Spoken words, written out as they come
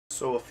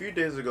So a few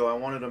days ago I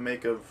wanted to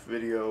make a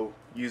video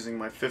using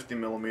my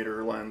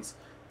 50mm lens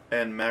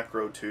and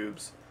macro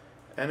tubes,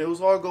 and it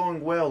was all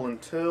going well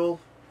until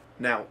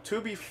now.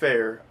 To be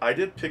fair, I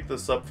did pick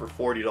this up for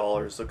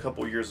 $40 a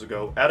couple years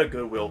ago at a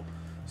Goodwill,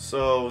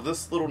 so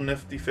this little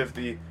nifty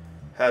 50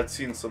 had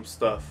seen some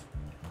stuff.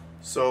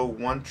 So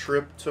one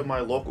trip to my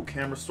local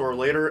camera store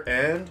later,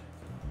 and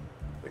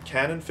the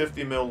Canon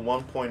 50mm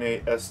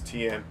 1.8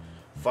 STM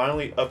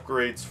finally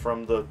upgrades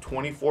from the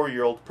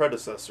 24-year-old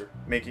predecessor,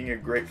 making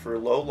it great for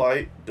low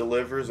light,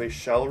 delivers a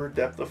shallower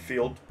depth of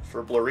field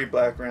for blurry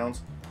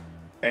backgrounds,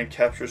 and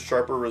captures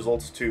sharper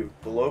results too.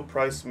 The low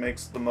price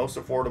makes the most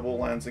affordable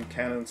lens in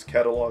Canon's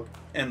catalog,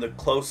 and the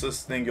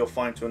closest thing you'll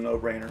find to a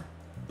no-brainer.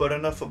 But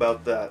enough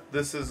about that.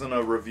 This isn't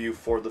a review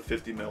for the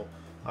 50mm.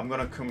 I'm going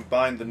to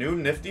combine the new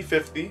nifty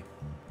 50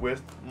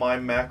 with my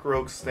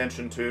macro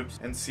extension tubes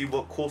and see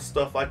what cool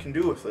stuff I can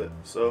do with it.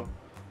 So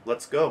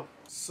let's go.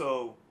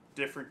 So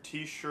different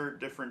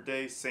t-shirt, different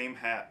day, same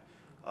hat.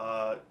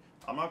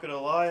 I'm not gonna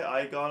lie,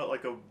 I got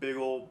like a big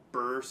old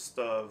burst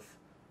of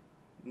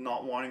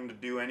not wanting to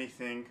do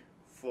anything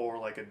for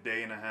like a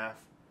day and a half.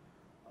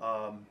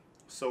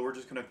 So we're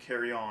just gonna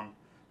carry on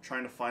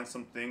trying to find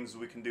some things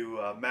we can do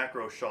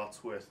macro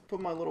shots with.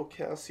 Put my little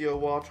Casio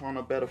watch on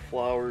a bed of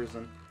flowers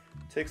and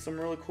take some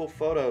really cool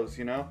photos,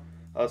 you know?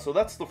 So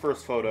that's the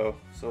first photo,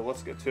 so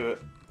let's get to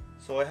it.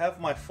 So I have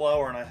my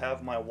flower and I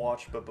have my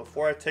watch, but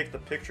before I take the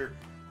picture,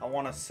 I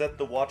want to set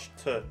the watch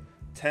to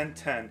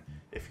 10:10.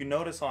 If you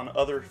notice on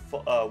other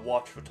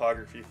watch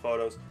photography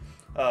photos,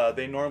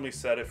 they normally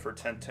set it for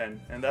 10:10,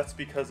 and that's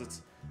because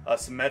it's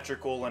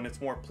symmetrical and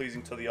it's more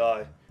pleasing to the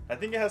eye. I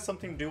think it has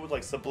something to do with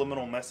like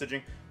subliminal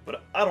messaging,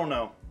 but I don't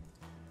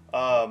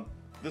know.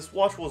 This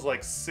watch was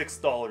like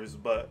 $6,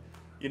 but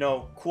you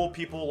know, cool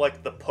people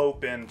like the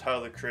Pope and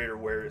Tyler the Creator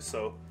wear it,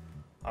 so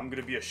I'm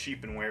gonna be a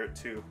sheep and wear it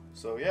too.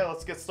 So yeah,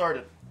 let's get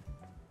started.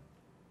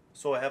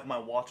 So I have my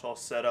watch all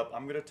set up.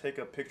 I'm gonna take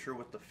a picture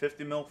with the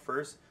 50mm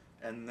first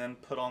and then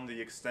put on the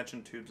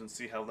extension tubes and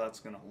see how that's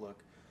gonna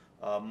look.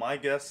 My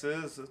guess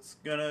is it's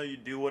gonna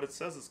do what it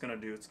says it's gonna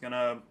do. It's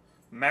gonna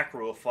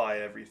macroify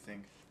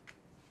everything.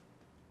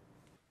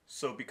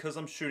 So because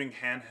I'm shooting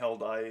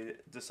handheld, I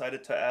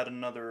decided to add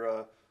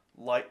another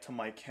light to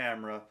my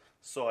camera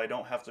so I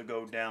don't have to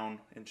go down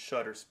in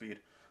shutter speed.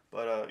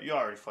 But you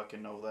already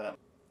fucking know that.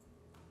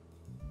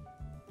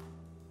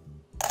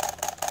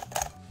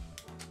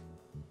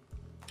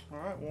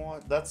 Alright, well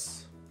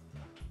that's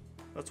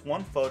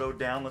one photo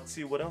down. Let's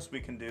see what else we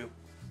can do.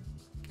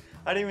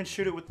 I didn't even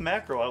shoot it with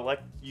macro. I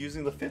like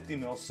using the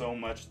 50mm so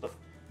much. The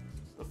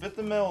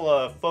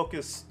 50mm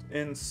focused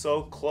in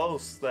so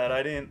close that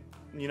I didn't,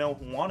 you know,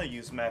 want to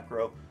use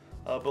macro.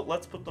 But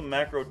let's put the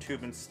macro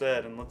tube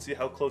instead and let's see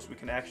how close we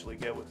can actually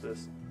get with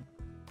this.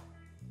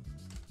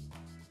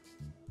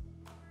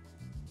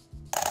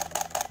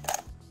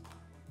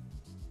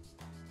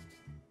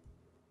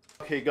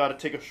 Okay, gotta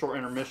take a short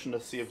intermission to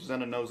see if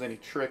Zena knows any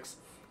tricks.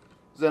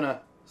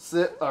 Zena,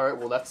 sit. Alright,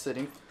 well that's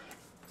sitting.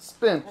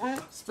 Spin,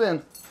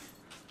 spin,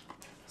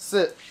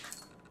 sit,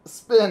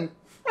 spin.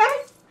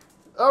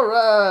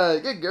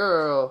 Alright, good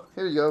girl.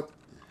 Here you go.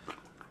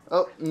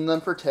 Oh, and then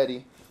for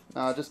Teddy.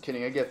 Nah, just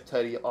kidding, I get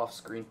Teddy off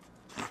screen.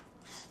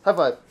 High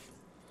five.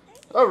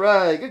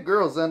 Alright, good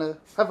girl, Zena.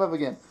 High five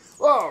again.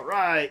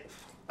 Alright,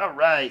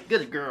 alright,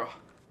 good girl.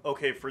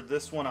 Okay, for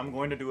this one I'm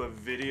going to do a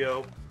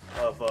video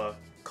of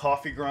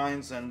coffee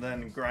grinds and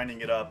then grinding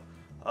it up.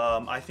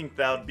 I think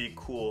that would be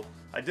cool.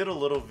 I did a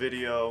little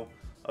video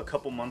a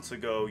couple months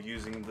ago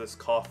using this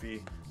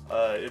coffee.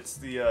 It's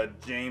the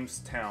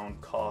Jamestown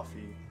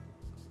coffee.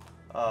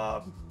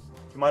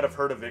 You might have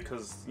heard of it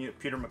because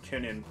Peter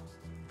McKinnon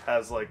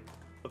has like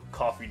a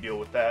coffee deal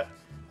with that.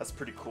 That's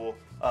pretty cool.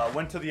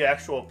 Went to the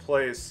actual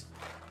place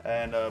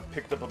and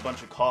picked up a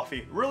bunch of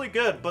coffee. Really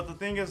good, but the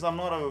thing is I'm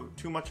not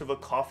too much of a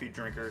coffee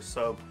drinker,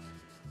 so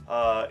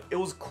it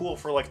was cool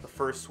for like the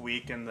first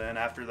week, and then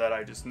after that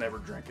I just never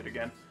drank it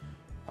again.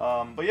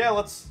 But yeah,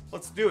 let's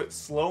do it.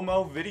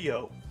 Slow-mo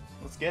video.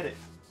 Let's get it.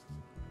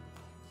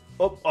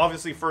 Oh,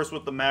 obviously first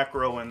with the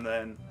macro and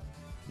then...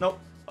 Nope,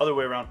 other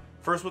way around.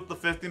 First with the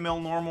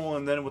 50mm normal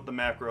and then with the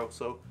macro.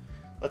 So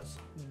let's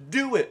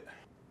do it.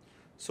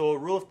 So a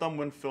rule of thumb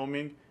when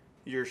filming,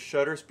 your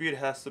shutter speed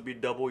has to be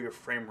double your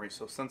frame rate.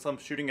 So since I'm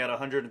shooting at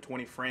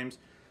 120 frames,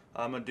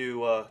 I'm going to do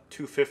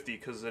 250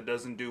 because it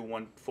doesn't do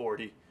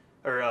 140.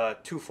 Or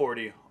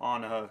 240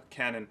 on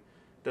Canon,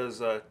 does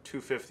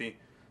 250.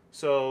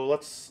 So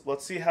let's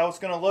see how it's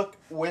gonna look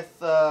with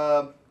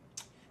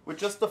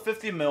just the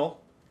 50mm,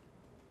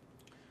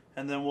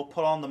 and then we'll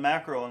put on the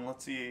macro and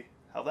let's see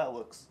how that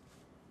looks.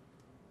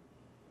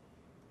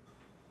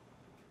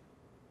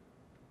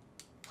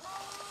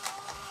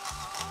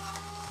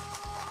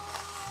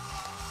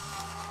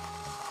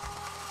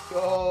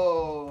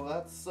 Oh,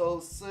 that's so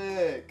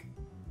sick.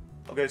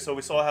 Okay, so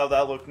we saw how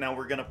that looked. Now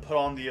we're gonna put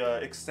on the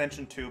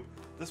extension tube.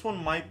 This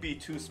one might be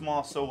too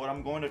small, so what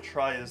I'm going to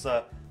try is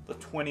the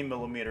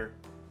 20mm.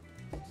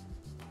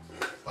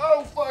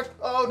 Oh fuck!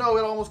 Oh no,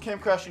 it almost came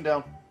crashing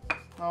down.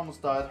 I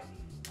almost died.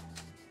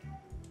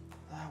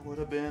 That would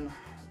have been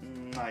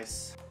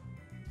Nice.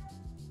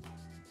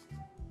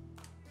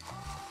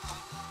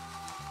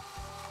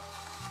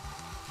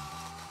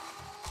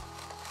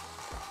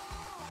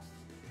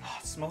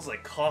 It smells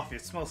like coffee.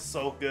 It smells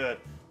so good.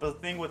 But the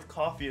thing with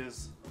coffee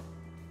is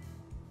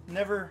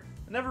never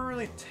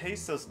really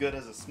tastes as good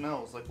as it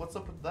smells. Like, what's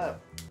up with that?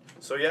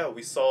 So yeah,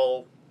 we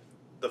saw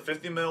the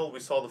 50 mil. We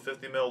saw the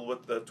 50 mil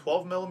with the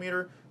 12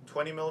 millimeter,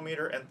 20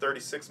 millimeter, and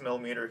 36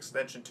 millimeter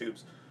extension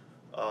tubes.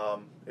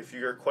 If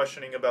you're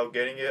questioning about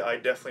getting it, I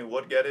definitely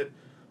would get it.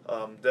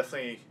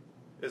 Definitely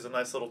is a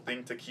nice little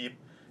thing to keep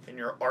in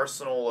your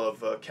arsenal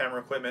of camera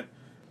equipment.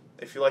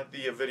 If you like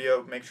the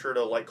video, make sure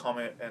to like,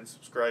 comment, and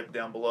subscribe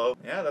down below.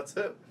 Yeah, that's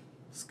it.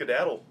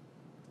 Skedaddle.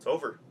 It's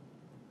over.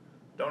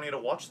 Don't need to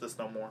watch this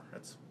no more.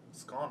 It's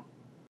gone.